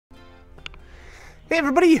Hey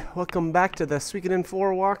everybody, welcome back to the Suikoden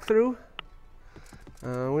 4 walkthrough.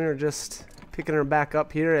 We are just picking her back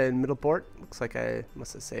up here in Middleport. Looks like I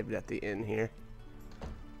must have saved at the inn here.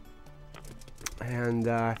 And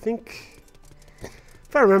I think,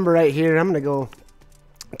 if I remember right here, I'm gonna go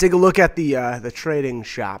take a look at the trading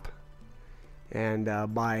shop and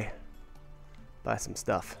buy some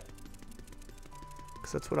stuff.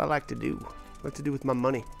 Because that's what I like to do. I like to do with my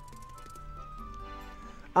money.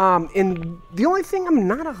 And the only thing I'm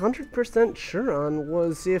not 100% sure on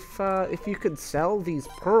was if you could sell these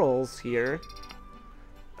pearls here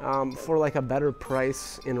for like a better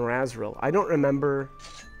price in Razril. I don't remember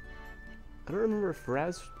if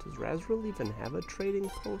does Razril even have a trading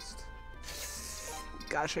post?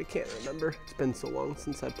 Gosh, I can't remember. It's been so long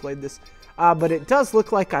since I played this. But it does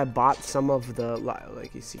look like I bought some of the,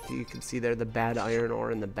 like you can see there, the bad iron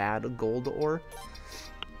ore and the bad gold ore.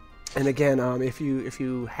 And again, if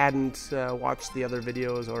you hadn't watched the other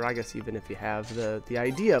videos, or I guess even if you have, the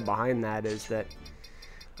idea behind that is that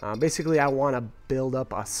basically I want to build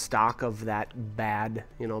up a stock of that bad,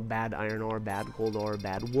 bad iron ore, bad gold ore,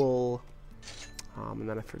 bad wool, and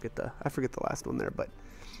then I forget the last one there. But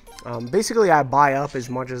basically, I buy up as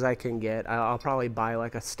much as I can get. I'll probably buy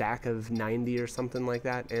like a stack of 90 or something like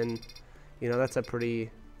that, and that's a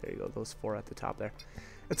pretty. There you go, those 4 at the top there.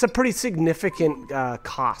 It's a pretty significant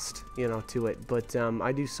cost, to it. But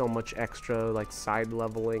I do so much extra, like side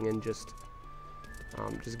leveling and just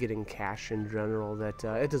getting cash in general that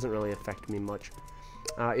it doesn't really affect me much.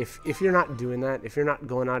 If you're not doing that, if you're not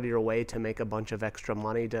going out of your way to make a bunch of extra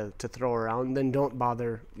money to throw around, then don't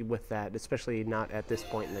bother with that, especially not at this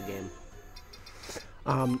point in the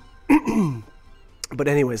game. But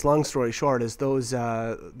anyways, long story short is those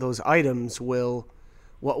items will.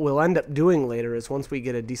 What we'll end up doing later is once we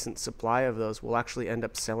get a decent supply of those, we'll actually end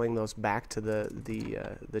up selling those back to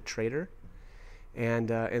the trader, and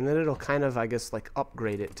then it'll kind of, I guess, like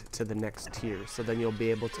upgrade it to the next tier. So then you'll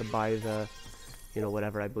be able to buy the,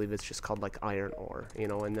 whatever, I believe it's just called like iron ore,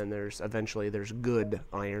 and then eventually there's good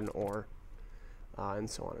iron ore, and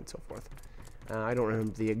so on and so forth. I don't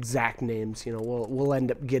remember the exact names. We'll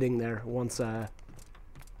end up getting there once, I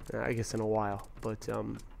guess in a while, but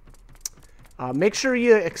make sure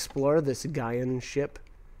you explore this Gaian ship.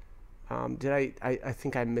 I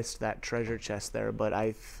think I missed that treasure chest there, but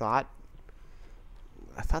I thought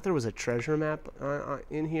there was a treasure map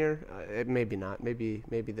in here. Maybe not. Maybe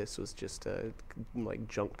this was just like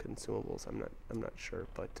junk consumables. I'm not sure.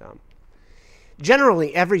 But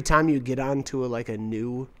generally, every time you get onto a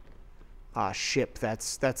new ship,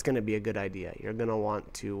 that's going to be a good idea. You're going to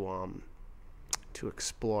want to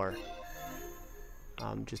explore.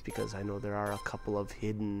 Just because I know there are a couple of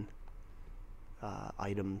hidden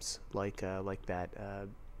items like that,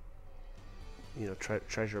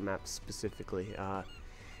 treasure maps specifically,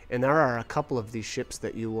 and there are a couple of these ships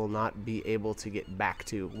that you will not be able to get back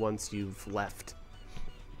to once you've left.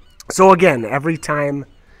 So again, every time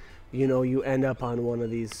you end up on one of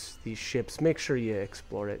these ships, make sure you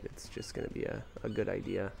explore it. It's just going to be a good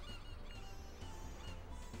idea.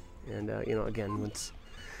 And again,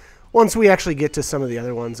 once we actually get to some of the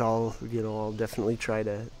other ones, I'll definitely try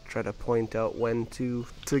to point out when to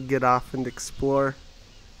get off and explore.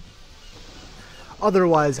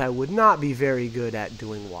 Otherwise, I would not be very good at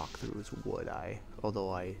doing walkthroughs, would I?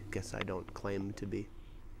 Although I guess I don't claim to be.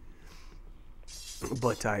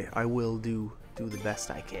 But I will do the best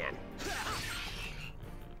I can.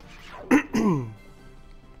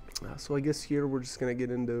 So I guess here we're just gonna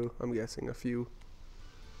get into, I'm guessing, a few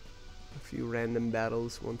random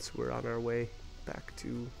battles once we're on our way back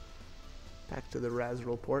to the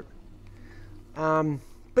Razril port.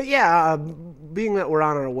 But yeah, being that we're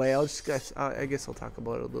on our way, I guess I'll talk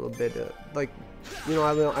about it a little bit. I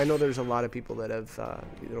know there's a lot of people that have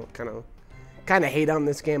kind of hate on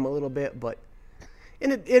this game a little bit, but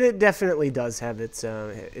it definitely does have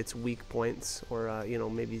its weak points, or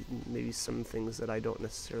maybe some things that I don't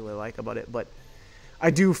necessarily like about it, but I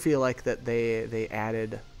do feel like that they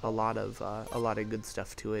added a lot of good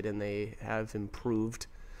stuff to it, and they have improved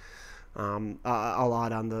a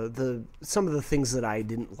lot on some of the things that I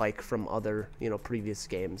didn't like from other previous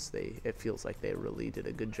games. It feels like they really did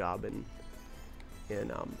a good job in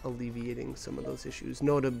alleviating some of those issues.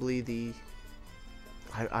 Notably,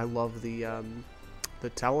 I love the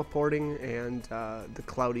teleporting and the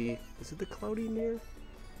cloudy. Is it the cloudy mirror?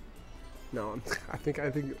 No, I think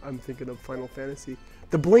I'm thinking of Final Fantasy.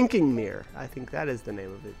 The blinking mirror. I think that is the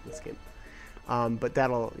name of it in this game. But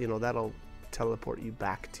that'll teleport you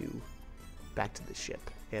back to the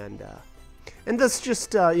ship, and that's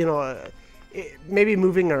just maybe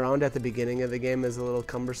moving around at the beginning of the game is a little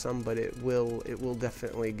cumbersome, but it will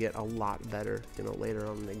definitely get a lot better, you know, later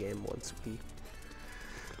on in the game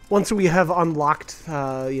once we have unlocked,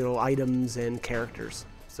 you know, items and characters.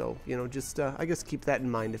 So, you know, just I guess keep that in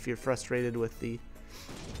mind if you're frustrated with the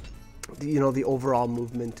you know, the overall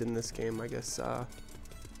movement in this game. I guess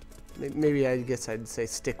maybe I guess I'd say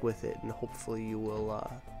stick with it, and hopefully you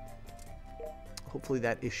will. Hopefully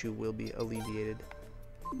that issue will be alleviated.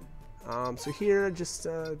 So here, just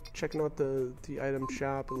checking out the item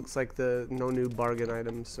shop. It looks like no new bargain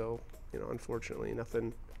items, so you know, unfortunately,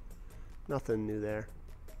 nothing new there.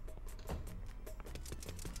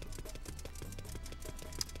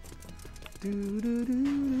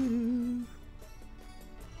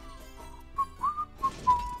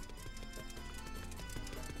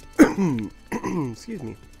 Excuse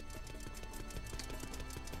me.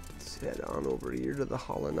 Let's head on over here to the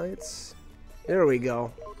Hollow Knights. There we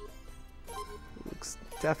go. Looks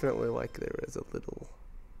definitely like there is a little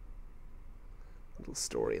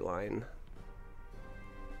storyline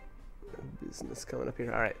business coming up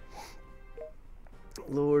here. All right,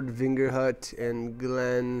 Lord Vingerhut and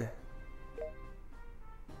Glenn.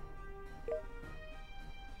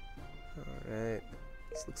 All right,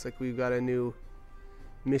 this looks like we've got a new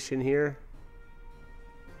mission here.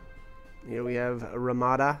 Here we have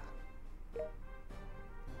Ramada.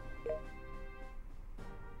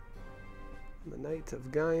 The Knight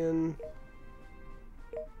of Gaian.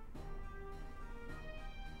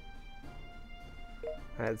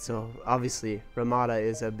 Alright, so obviously Ramada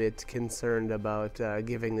is a bit concerned about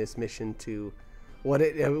giving this mission to what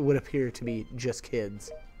it would appear to be just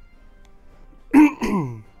kids.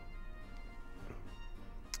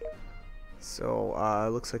 So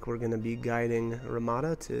looks like we're gonna be guiding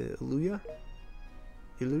Ramada to Iluya.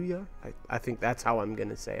 Iluya? I think that's how I'm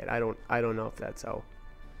gonna say it. I don't know if that's how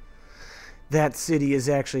that city is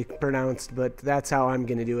actually pronounced, but that's how I'm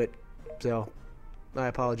gonna do it. So I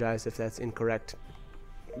apologize if that's incorrect,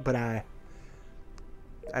 but I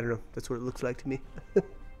don't know. That's what it looks like to me.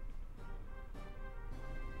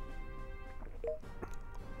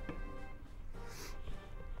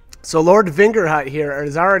 So Lord Vingerhut here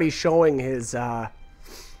is already showing his I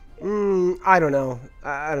don't know.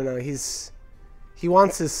 He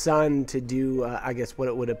wants his son to do I guess what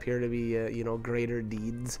it would appear to be you know, greater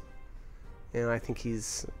deeds. You know, I think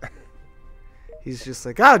he's just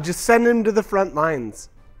like, oh, just send him to the front lines.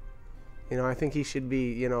 You know, I think he should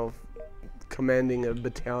be, you know, commanding a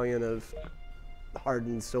battalion of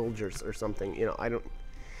hardened soldiers or something. You know,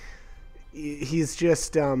 he's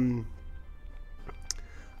just I don't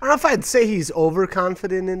know if I'd say he's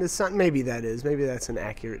overconfident in his son. Maybe that's an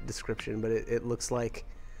accurate description, but it looks like,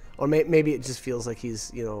 or maybe it just feels like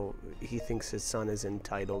he's, you know, he thinks his son is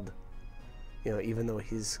entitled. You know, even though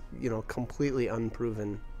he's, you know, completely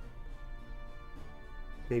unproven.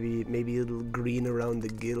 Maybe a little green around the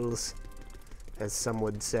gills, as some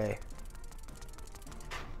would say.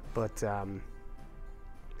 But,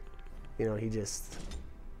 you know, he just,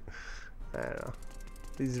 I don't know.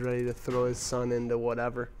 He's ready to throw his son into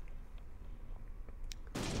whatever.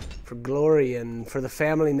 For glory and for the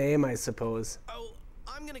family name, I suppose. Oh,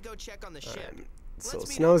 I'm gonna go check on the ship. So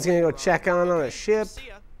Snow's gonna go check on a ship.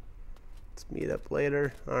 Let's meet up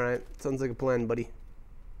later. Alright, sounds like a plan, buddy.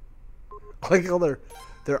 I like how their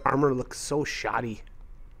armor looks so shoddy.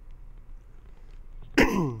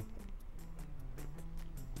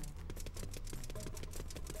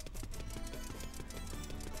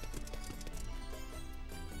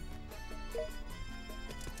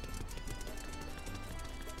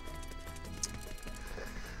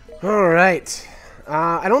 Alright.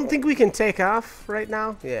 I don't think we can take off right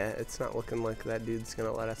now. Yeah, it's not looking like that dude's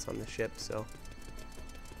gonna let us on the ship, so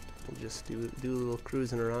we'll just do a little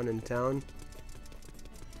cruising around in town.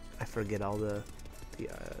 I forget all the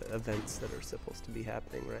events that are supposed to be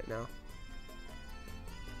happening right now.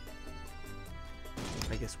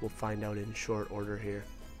 I guess we'll find out in short order here.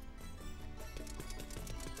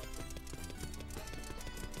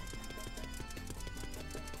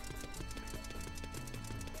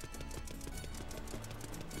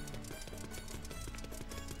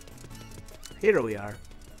 Here we are.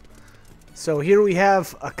 So here we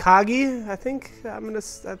have Akagi, I think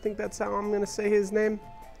that's how I'm gonna say his name.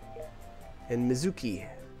 And Mizuki.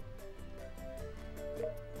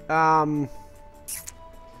 Gosh,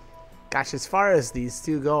 as far as these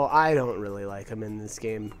two go, I don't really like them in this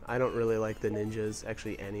game. I don't really like the ninjas,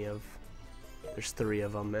 actually any of. There's 3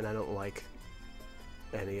 of them, and I don't like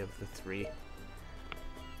any of the 3.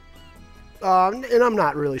 And I'm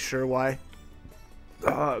not really sure why.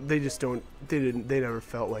 They just don't. They never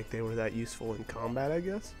felt like they were that useful in combat, I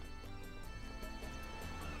guess.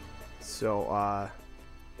 So,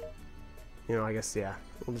 you know, I guess, yeah,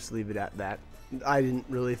 we'll just leave it at that. I didn't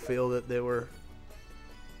really feel that they were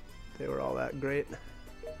all that great.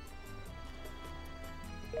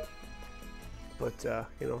 But,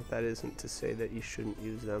 you know, that isn't to say that you shouldn't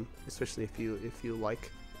use them, especially if you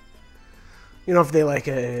like, you know, if they like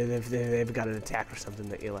if they've got an attack or something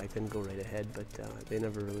that you like, then go right ahead. But they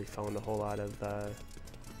never really found a whole lot of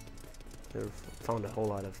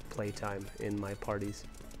playtime in my parties.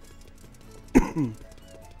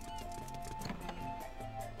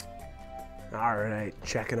 Alright,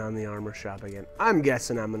 checking on the armor shop again. I'm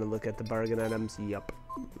guessing I'm gonna look at the bargain items. Yup.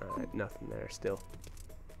 Alright, nothing there still.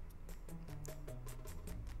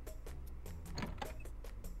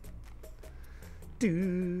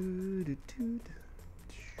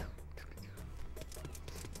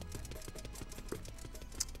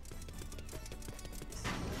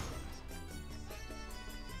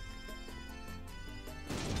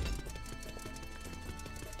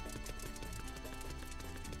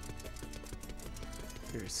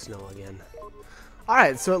 Here's snow again.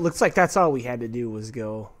 Alright, so it looks like that's all we had to do was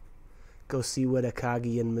go see what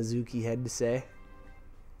Akagi and Mizuki had to say.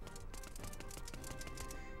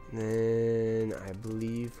 And then I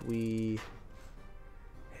believe we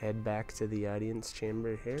head back to the audience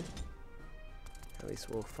chamber here. At least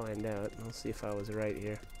we'll find out. We'll see if I was right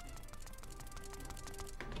here.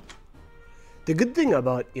 The good thing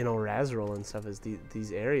about, you know, Razroll and stuff is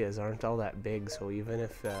these areas aren't all that big, so even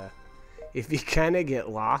if you kind of get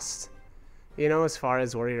lost, you know, as far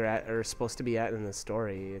as where you're at or supposed to be at in the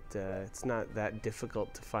story, it's not that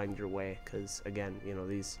difficult to find your way, because again, you know,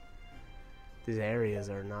 these areas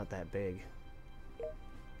are not that big.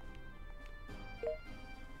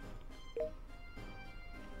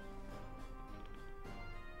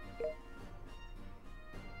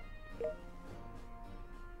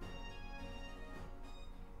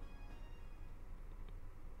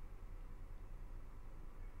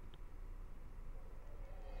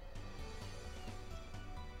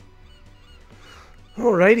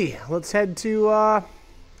 Alrighty, let's head to I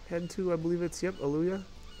believe it's, yep, Aluya.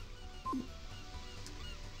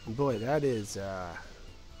 Boy, that is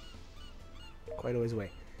quite a ways away.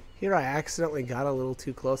 Here I accidentally got a little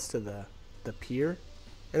too close to the pier,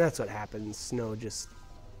 and that's what happens. Snow just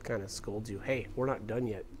kind of scolds you. Hey, we're not done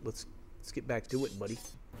yet. Let's get back to it, buddy.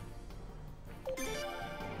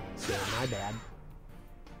 So, my bad.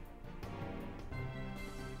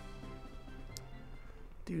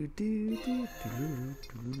 Do do do do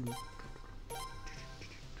do.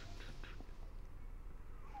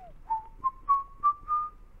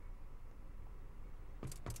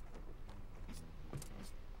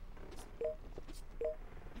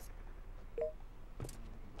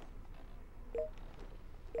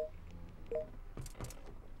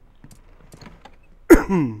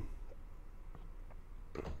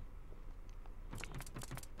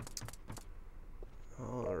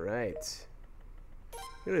 All right.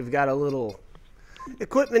 Here we've got a little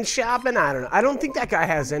equipment shop, and I don't know. I don't think that guy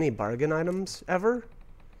has any bargain items ever.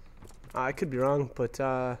 I could be wrong, but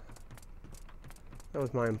that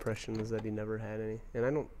was my impression, is that he never had any.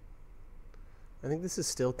 And I think this is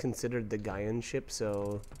still considered the Gaian ship,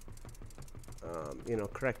 so you know,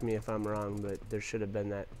 correct me if I'm wrong, but there should have been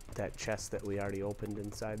that chest that we already opened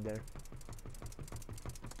inside there.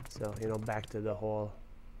 So, you know, back to the whole...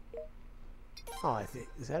 Oh, I think...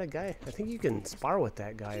 Is that a guy? I think you can spar with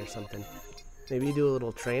that guy or something. Maybe do a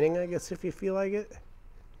little training, I guess, if you feel like it.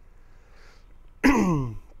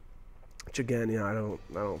 Which, again, you know, I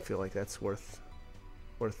don't feel like that's worth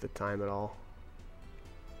the time at all.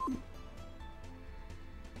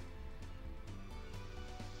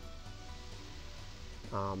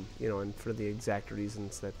 You know, and for the exact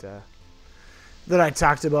reasons that I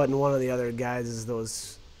talked about in one of the other guides, is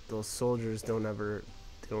those soldiers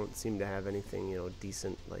don't seem to have anything, you know,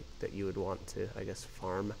 decent, like, that you would want to, I guess,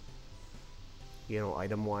 farm, you know,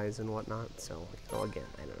 item wise and whatnot. So, you know, again,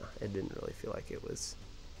 I don't know, it didn't really feel like it was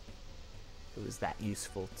that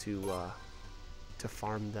useful to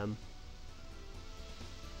farm them.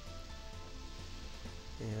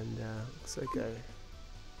 And looks like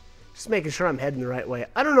just making sure I'm heading the right way.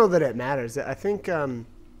 I don't know that it matters. I think, you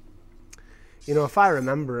know, if I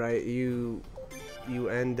remember right, you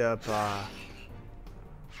end up kind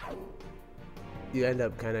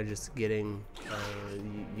of just getting,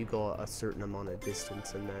 you go a certain amount of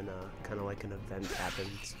distance, and then kind of like an event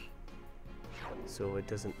happens. So it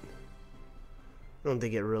doesn't, I don't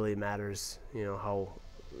think it really matters, you know, how,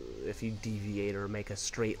 if you deviate or make a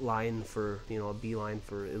straight line for, you know, a beeline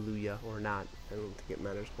for Aluya or not. I don't think it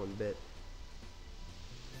matters one bit.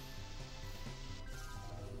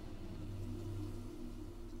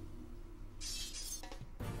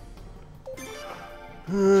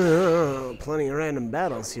 Plenty of random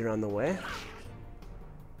battles here on the way.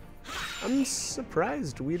 I'm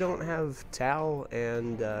surprised we don't have Tal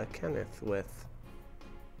and Kenneth with.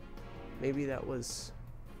 Maybe that was...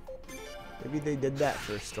 Maybe they did that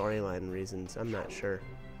for storyline reasons. I'm not sure.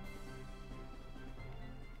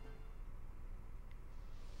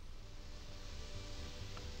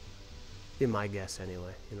 Be my guess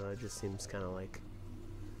anyway. You know, it just seems kind of like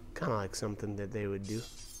something that they would do.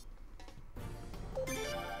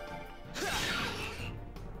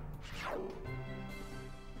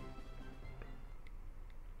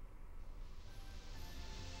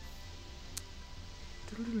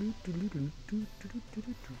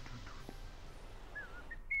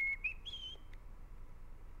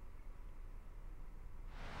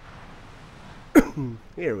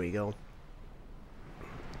 Here we go.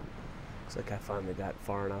 Looks like I finally got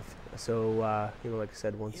far enough. So, you know, like I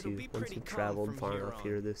said, once you've traveled far enough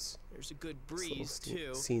here, there's a good breeze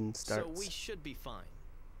too. Scene starts. So we should be fine.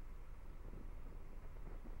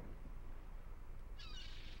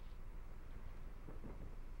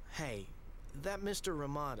 Hey, that Mr.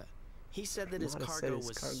 Ramada. He said that his cargo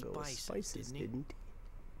was spices, didn't he?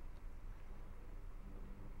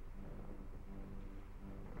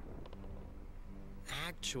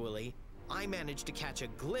 Actually, I managed to catch a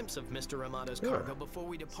glimpse of Mr. Ramada's cargo before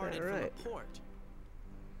we departed from the port.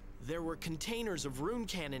 There were containers of rune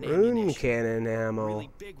cannon ammunition. Rune cannon ammo. Really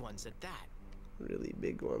big ones at that. Really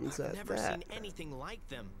big ones at that. I've never seen anything like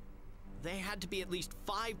them. They had to be at least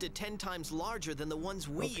 5 to 10 times larger than the ones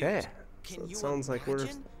we used. So it sounds like we're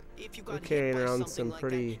carrying around some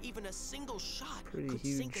pretty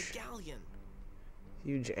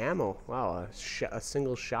huge ammo. Wow, a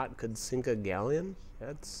single shot could sink a galleon?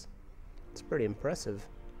 That's pretty impressive.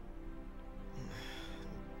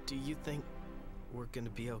 Do you think we're gonna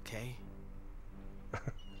be okay?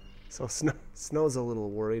 So Snow's a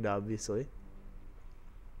little worried, obviously.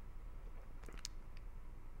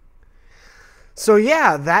 So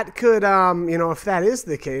yeah, that could, you know, if that is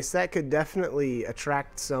the case, that could definitely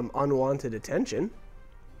attract some unwanted attention.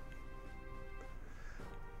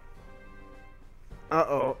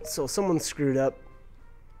 Uh-oh, so someone screwed up.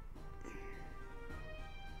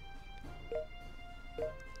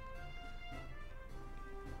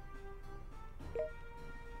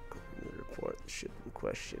 Report the ship in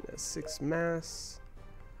question as 6 mass.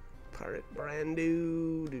 Pirate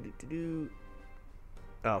Brandu.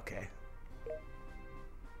 Okay.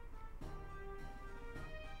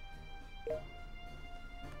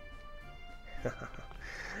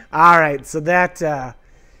 All right, so that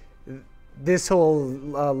this whole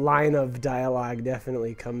line of dialogue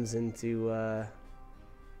definitely comes into. Well,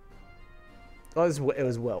 it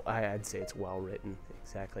was well. I'd say it's well written.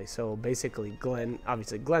 Exactly. So basically,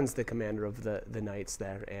 obviously, Glenn's the commander of the knights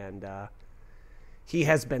there, and he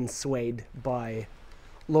has been swayed by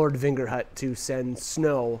Lord Vingerhut to send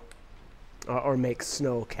Snow, or make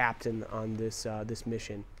Snow captain on this this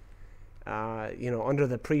mission. You know, under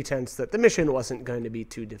the pretense that the mission wasn't going to be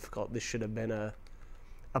too difficult. This should have been a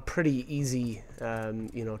pretty easy,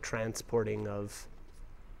 you know, transporting of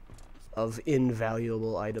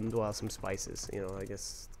invaluable items, well, some spices. You know, I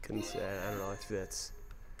guess I don't know if that's,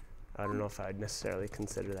 I don't know if I'd necessarily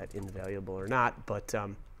consider that invaluable or not, but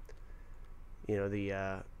you know,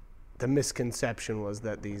 the misconception was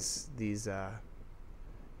that these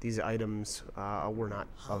items were not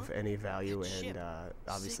of any value, and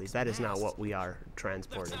obviously that is not what we are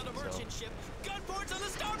transporting. So.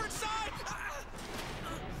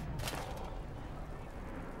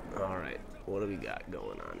 All right, what do we got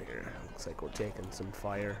going on here? Looks like we're taking some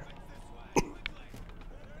fire.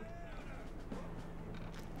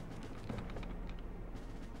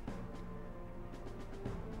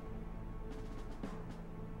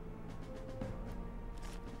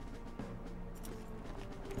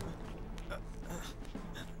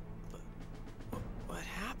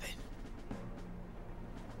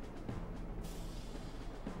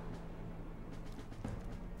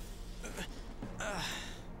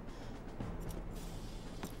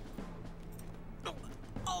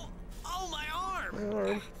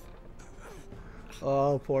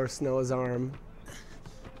 Oh, poor Snow's arm.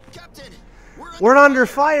 Captain, we're under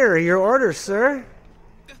fire. Your orders, sir.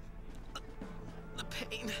 The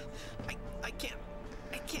pain. I can't.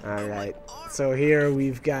 All right. So here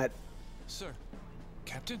we've got Sir,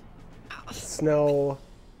 Captain? Snow.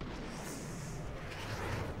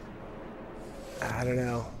 I don't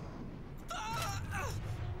know. I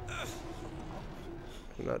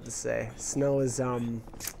don't know what to say. Snow is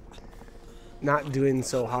not doing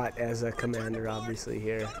so hot as a commander, obviously,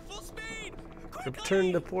 here.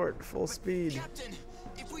 Return to port, full speed. Captain,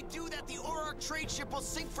 if we do that, the aura our trade ship will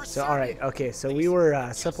sink for So, alright, okay, so we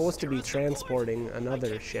were supposed to be transporting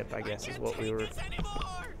another ship, I guess, is what we were...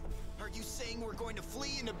 Are you saying we're going to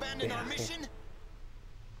flee and abandon our mission?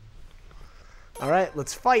 Alright,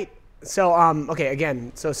 let's fight. So, okay,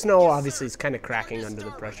 again, so Snow obviously is kind of cracking under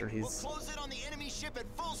the pressure. He's,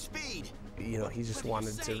 you know, he just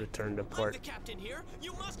wanted to return to port.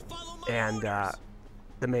 And,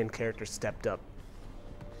 the main character stepped up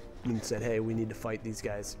and said, hey, we need to fight these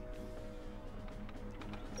guys.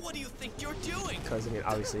 What do you think you're doing? Because, I mean,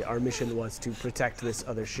 obviously, our mission was to protect this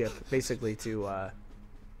other ship, basically to,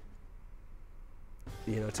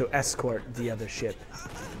 you know, to escort the other ship.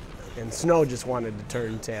 And Snow just wanted to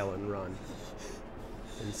turn tail and run.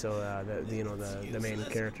 And so, you know, the main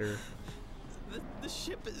character the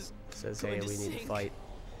ship is says, hey, we need to fight.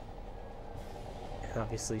 And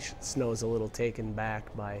obviously, Snow's a little taken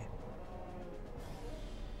back by...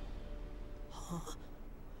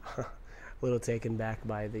 a little taken back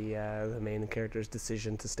by the main character's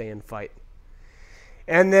decision to stay and fight.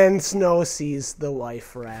 And then Snow sees the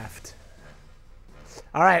life raft.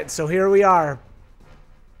 Alright, so here we are.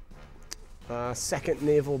 Second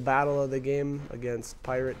naval battle of the game against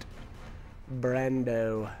Pirate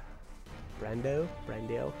Brando. Brando?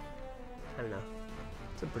 Brando? I don't know.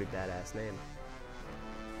 It's a pretty badass name.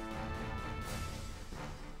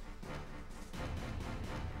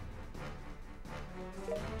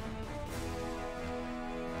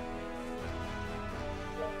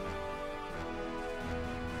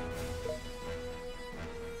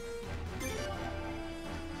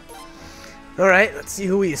 Alright, let's see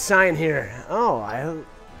who we assign here. Oh,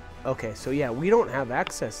 okay, so yeah, we don't have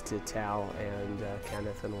access to Tal and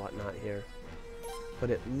Kenneth and whatnot here. But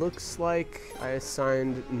it looks like I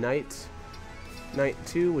assigned Knight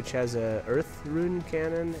 2, which has a Earth rune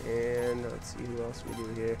cannon, and let's see who else we do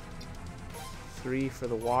here. 3 for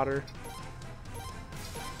the water.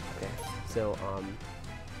 Okay, so,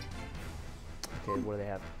 okay, what do they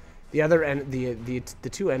have? The other the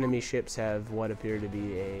two enemy ships have what appear to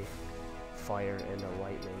be a fire and a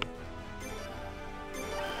lightning.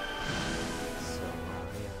 So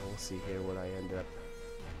yeah, we'll see here what I end up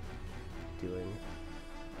doing.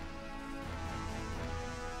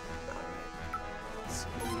 Alright, let's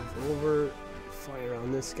move over, fire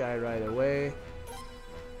on this guy right away,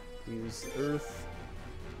 use earth.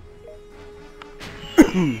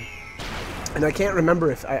 And I can't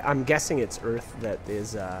remember if I'm guessing it's earth that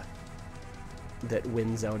is that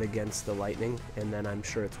wins out against the lightning, and then I'm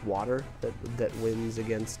sure it's water that wins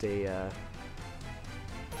against a yeah,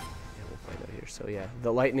 we'll find out here. So yeah,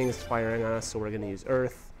 the lightning is firing on us, so we're gonna use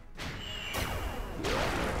earth.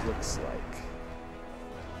 Yeah, it looks like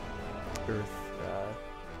earth,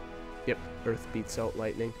 yep, earth beats out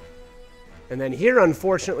lightning. And then here,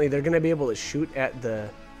 unfortunately, they're gonna be able to shoot at the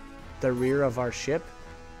rear of our ship,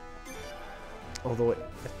 although it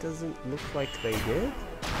doesn't look like they did.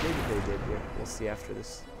 Maybe they did here. We'll see after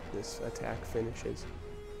this attack finishes.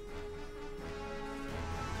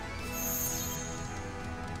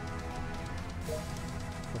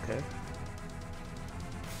 Okay.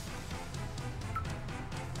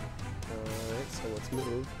 Alright, so let's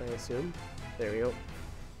move, I assume. There we go.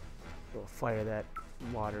 We'll fire that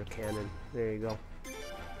water cannon. There you go.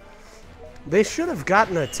 They should have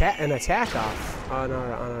gotten an attack off on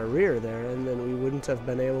our rear there, and then we wouldn't have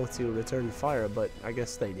been able to return fire, but I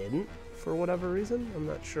guess they didn't for whatever reason. I'm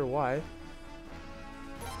not sure why.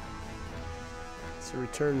 So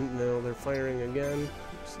return, no, they're firing again.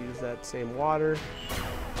 Just use that same water.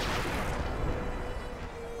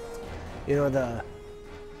 You know, the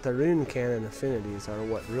rune cannon affinities are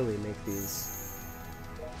what really make these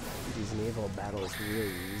naval battles really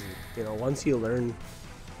easy. You know, once you learn,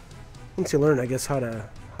 I guess, how to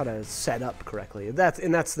set up correctly. That's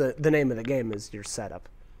the name of the game, is your setup.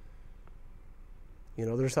 You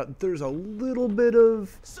know, there's a little bit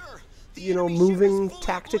of, you know, moving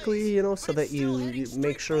tactically, you know, so that you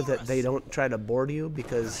make sure that they don't try to board you,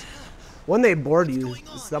 because when they board you,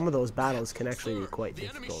 some of those battles can actually be quite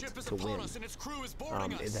difficult to win.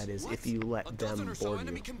 That is, if you let them board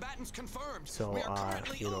you. So,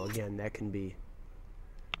 you know, again, that can be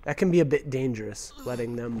a bit dangerous,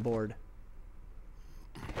 letting them board.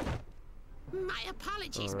 My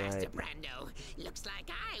apologies, Master Brando. Looks like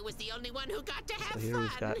I was the only one who got to have So here fun.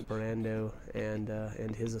 we've got Brando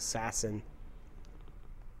and his assassin,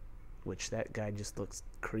 which that guy just looks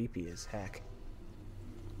creepy as heck.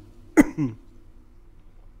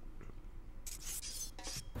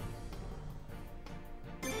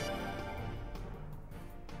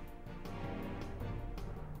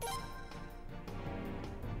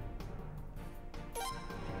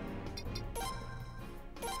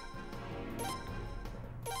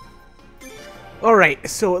 All right,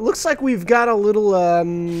 so it looks like we've got a little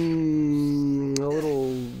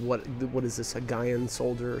what is this? A Gaian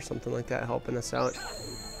soldier or something like that helping us out.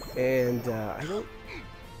 And I don't.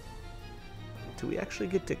 Do we actually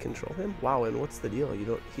get to control him? Wow, and what's the deal? You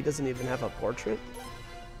don't. He doesn't even have a portrait.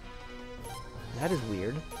 That is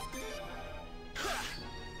weird.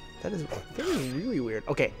 That is really weird.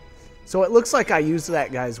 Okay, so it looks like I used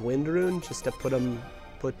that guy's wind rune just to put them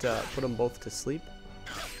both to sleep.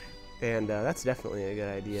 And that's definitely a good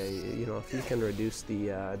idea. You know, if you can reduce the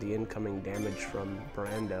incoming damage from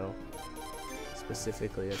Brando,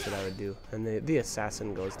 specifically, that's what I would do. And the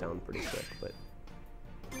assassin goes down pretty quick, but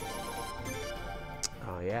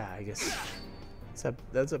oh yeah, I guess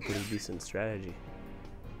that's a pretty decent strategy.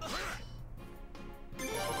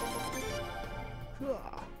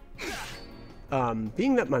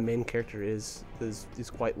 Being that my main character is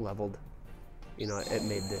quite leveled, you know, it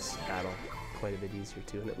made this battle quite a bit easier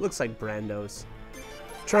too. And it looks like Brando's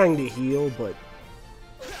trying to heal, but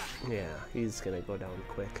yeah, he's gonna go down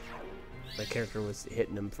quick. My character was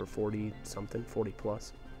hitting him for 40 something, 40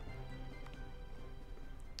 plus.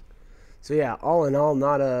 So yeah, all in all,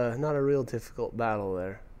 not a real difficult battle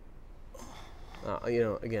there. You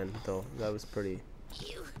know, again though, that was pretty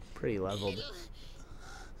leveled.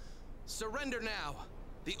 Surrender now.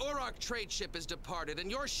 The Auroch trade ship has departed,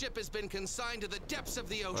 and your ship has been consigned to the depths of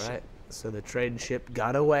the ocean. All right, so the trade ship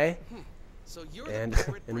got away, So you're and the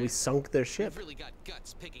pirate and we Brando. sunk their ship. You've really got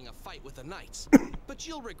guts picking a fight with the knights, but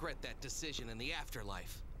you'll regret that decision in the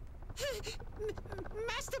afterlife.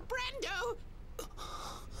 Master Brando!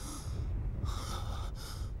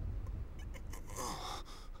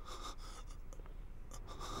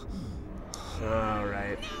 All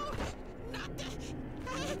right, Not the...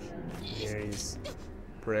 here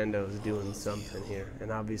Brando's doing something here,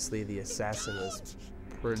 and obviously the assassin is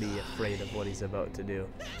pretty afraid of what he's about to do.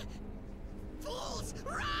 Fools,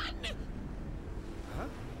 run! Huh?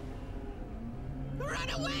 Run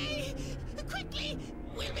away! Quickly,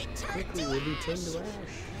 we'll be turned to ash.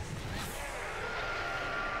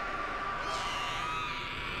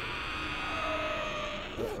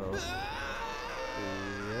 Uh-oh.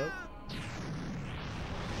 Yep.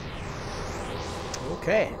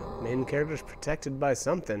 Okay, main character's protected by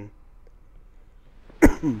something.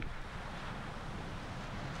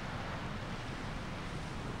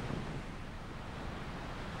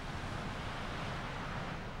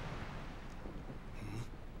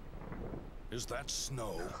 Is that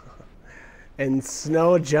Snow? And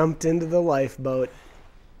Snow jumped into the lifeboat.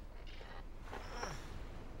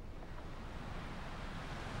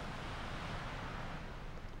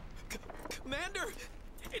 Commander,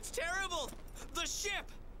 it's terrible. The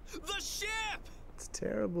ship! The ship! It's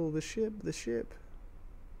terrible, the ship.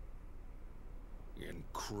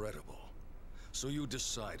 Incredible. So you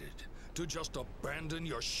decided to just abandon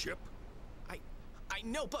your ship? I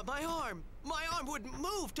know, but my arm wouldn't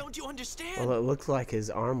move, don't you understand? Well, it looked like his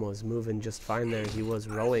arm was moving just fine there. He was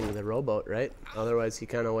rowing the rowboat, right? Otherwise, he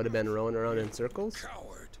kind of would have been rowing around in circles.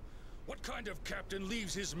 Coward. What kind of captain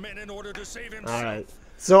leaves his men in order to save himself? All right.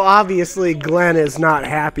 So obviously, Glenn is not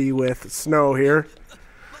happy with Snow here.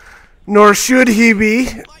 Nor should he be.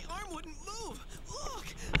 My arm wouldn't move.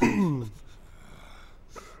 Look.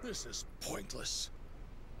 This is pointless.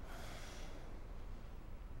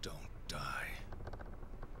 Don't die.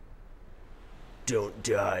 Don't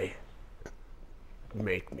die.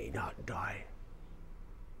 Make me not die.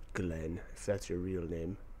 Glenn, if that's your real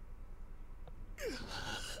name.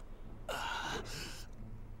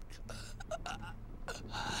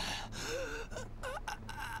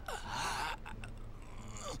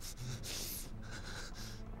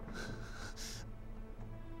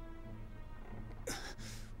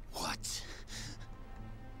 What?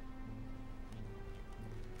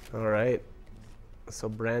 All right. So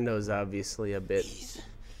Brando's obviously a bit He's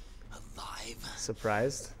alive.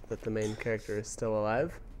 surprised that the main character is still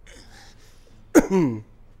alive. Will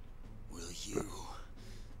you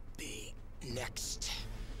be next?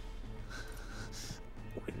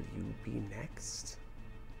 Will you be next?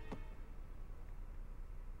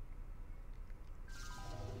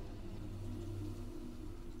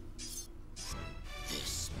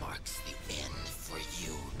 This marks the end for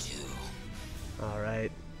you too. All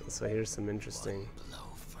right. So here's some interesting Blow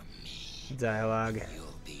from me. dialogue.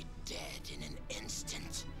 You'll be dead in an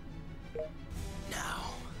instant.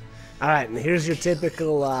 Now, All right, and here's your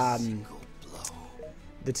typical go blow.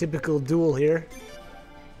 the typical duel here.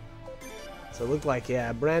 So it looked like,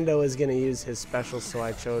 yeah, Brando is gonna use his special, so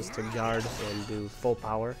I chose to guard and do full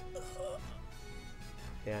power.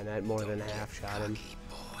 Yeah, and that more than half shot him. Cocky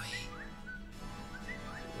boy.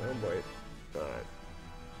 Oh boy. Alright.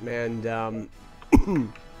 And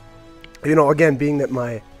You know, again, being that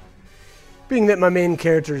my main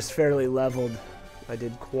character is fairly leveled, I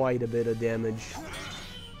did quite a bit of damage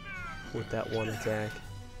with that one attack.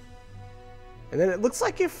 And then it looks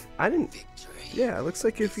like if I didn't, yeah, it looks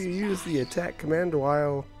like if you use the attack command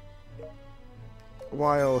while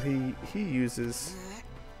he uses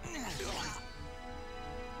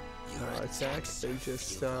attacks, they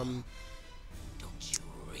just Don't you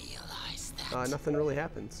realize that? nothing really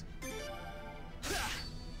happens.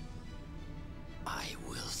 I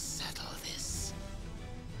will settle this.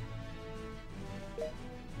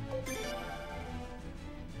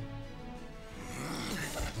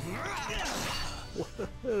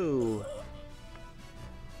 Whoa.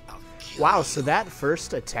 Wow, so that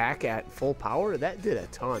first attack at full power, that did a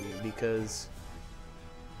ton, because,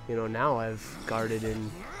 you know, now I've guarded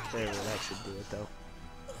in. There, that should do it, though.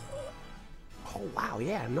 Oh, wow,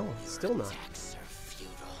 yeah, no, still not. Attacks are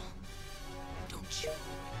futile. Don't you?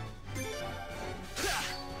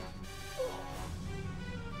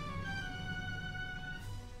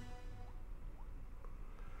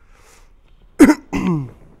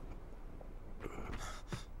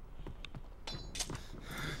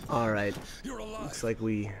 Alright, looks like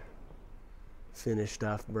we finished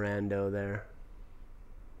off Brando there.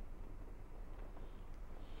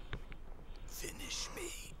 Finish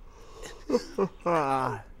me.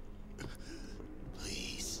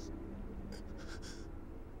 Please.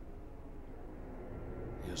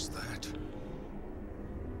 Is that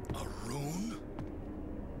a rune?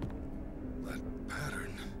 That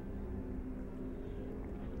pattern.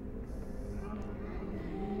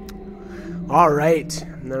 Alright, I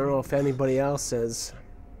don't know if anybody else has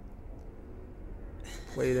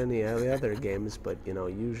played any of the other games, but, you know,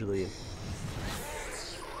 usually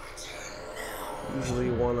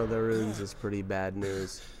one of the runes is pretty bad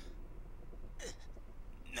news.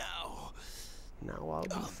 Now Now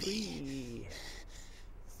I'll be free.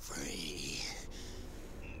 free.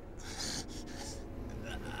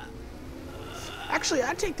 Actually,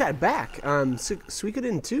 I take that back.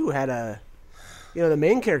 Suikoden 2 had a, you know, the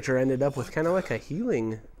main character ended up with kind of like a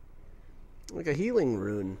healing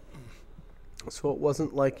rune. So it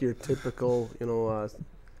wasn't like your typical, you know,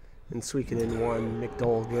 in Suikoden 1,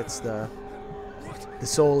 McDowell gets the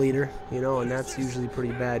Soul Eater, you know, and that's usually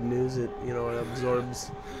pretty bad news. It, you know, it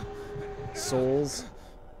absorbs souls.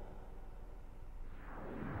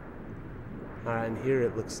 Alright, and here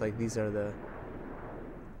it looks like these are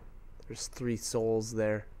there's 3 souls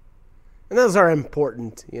there. And those are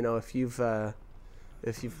important, you know, if you've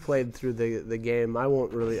played through the game.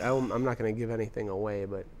 I'm not going to give anything away,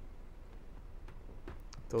 but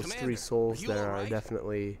those Commander, 3 souls are you there all are right?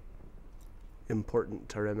 definitely important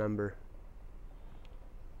to remember.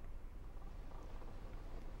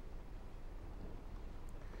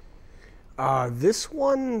 This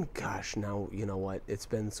one, gosh, now, you know what, it's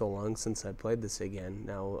been so long since I played this again.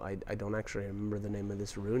 Now, I don't actually remember the name of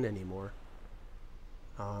this rune anymore.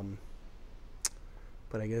 But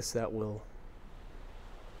I guess that will,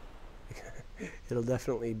 it'll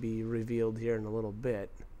definitely be revealed here in a little bit.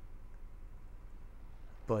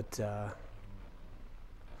 But, I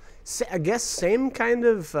guess same kind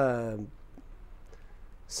of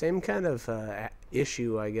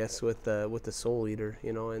issue, I guess, with the Soul Eater,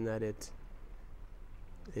 you know, in that it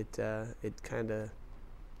kind of,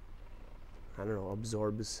 I don't know,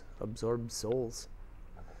 absorbs souls.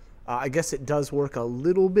 I guess it does work a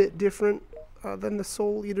little bit different than the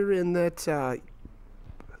Soul Eater in that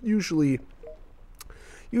usually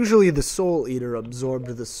the Soul Eater absorbed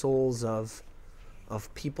the souls of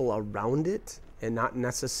people around it, and not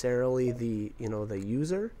necessarily the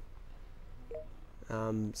user.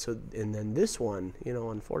 So, and then this one, you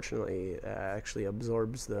know, unfortunately, actually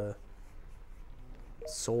absorbs the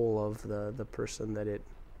soul of the person that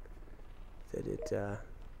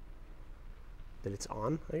it's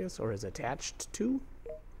on, I guess, or is attached to.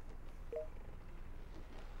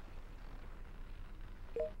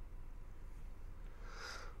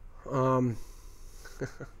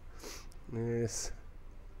 There's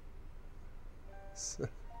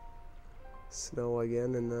Snow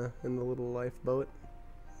again in the little lifeboat.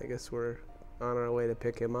 I guess we're on our way to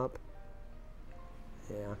pick him up.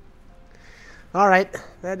 Yeah. Alright,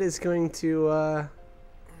 that is going to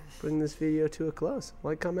bring this video to a close.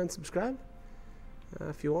 Like, comment, subscribe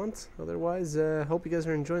if you want. Otherwise, hope you guys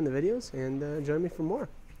are enjoying the videos, and join me for more.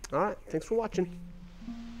 Alright, thanks for watching.